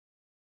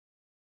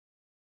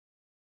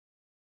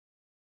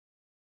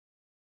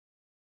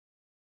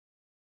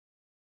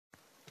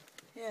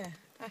Yeah,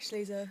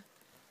 Ashley's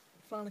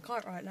flying a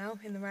kite right now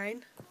in the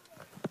rain,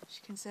 as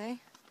you can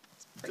see.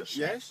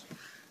 Yes?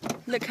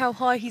 Look how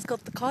high he's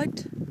got the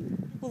kite,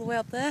 all the way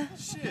up there.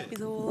 Shit.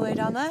 He's all the way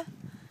down there.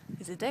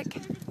 He's a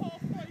dick.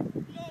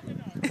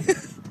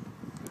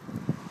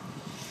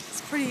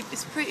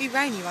 It's pretty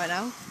rainy right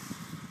now.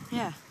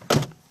 Yeah.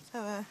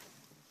 So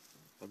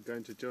I'm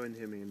going to join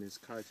him in his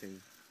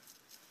kiting.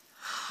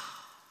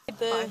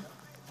 the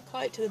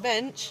kite to the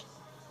bench,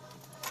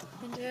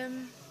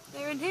 and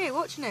they're in here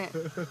watching it.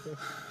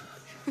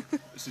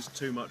 This is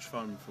too much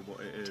fun for what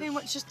it is. Too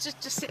much,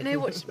 just sitting here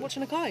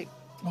watching a kite.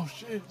 Oh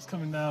shit, it's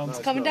coming down. No,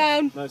 It's coming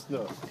down. No, it's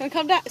not. It's gonna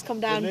come down. It's come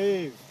down.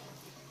 Believe.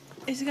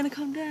 Is it gonna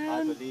come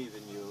down? I believe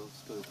in you,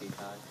 spooky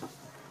kite.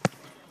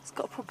 It's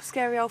got a proper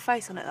scary old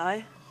face on it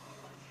though.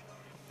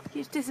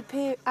 You just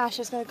disappear. Ash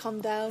is gonna come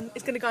down.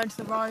 It's gonna go into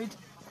the road.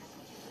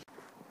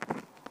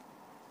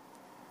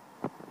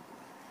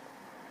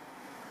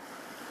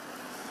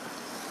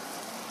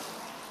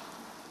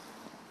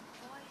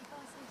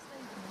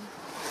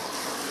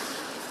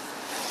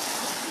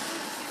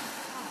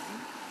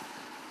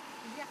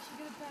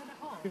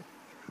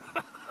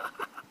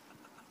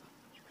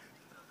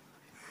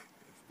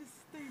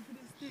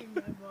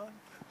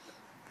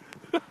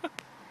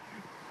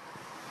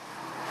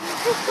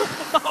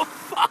 Oh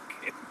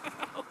fucking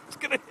hell, it's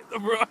gonna hit the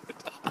road.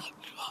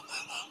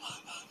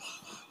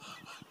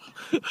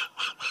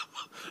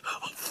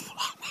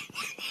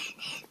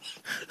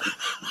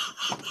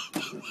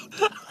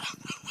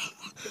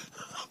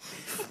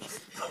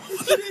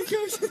 It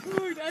goes to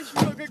the road. Ash,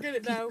 we've got to go get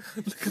it now.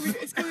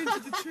 It's gone into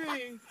the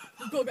tree.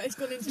 It's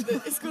gone into the.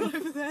 It's gone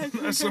over there.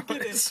 That's Go get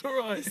alright, it. it's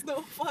alright. It's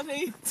not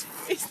funny.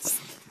 It's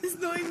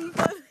not even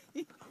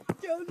funny.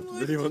 John, why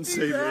did Anyone you see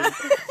do me?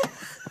 that?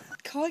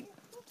 Kite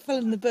fell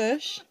in the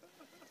bush,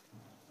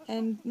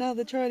 and now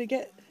they're trying to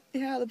get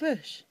it out of the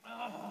bush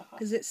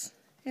because it's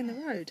in the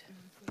road.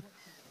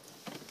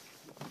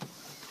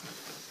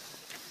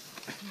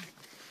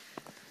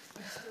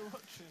 Still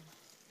watching.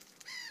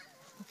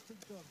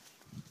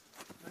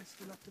 They're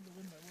still up in the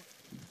window.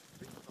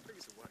 I think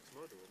it's a wax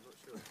model, I'm not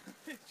sure.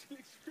 It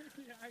looks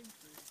really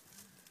angry.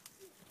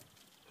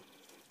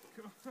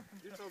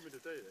 You told me to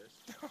do this.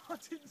 I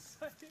didn't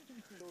say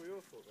anything. It's all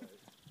your fault,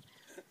 mate.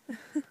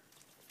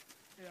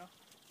 Yeah.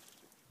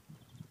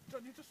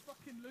 John, you're just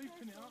fucking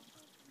looping it up.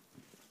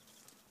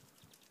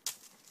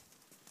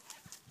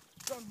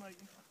 John,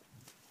 mate,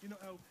 you're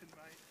not helping,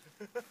 mate.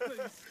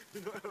 Please.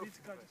 You're not I need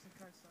to go helping, just in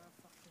case I have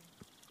fucking...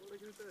 What are they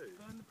going to do?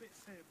 Burn the bits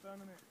here,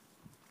 burn it.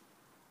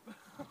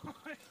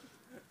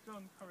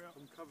 John, hurry up.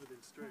 I'm covered in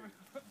stream.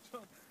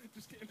 John,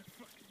 just get in the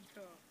fucking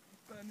car.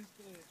 Burn his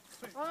beer.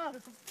 Please. Ah.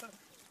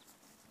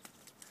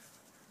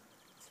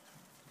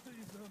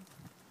 Please, John.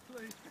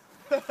 Please.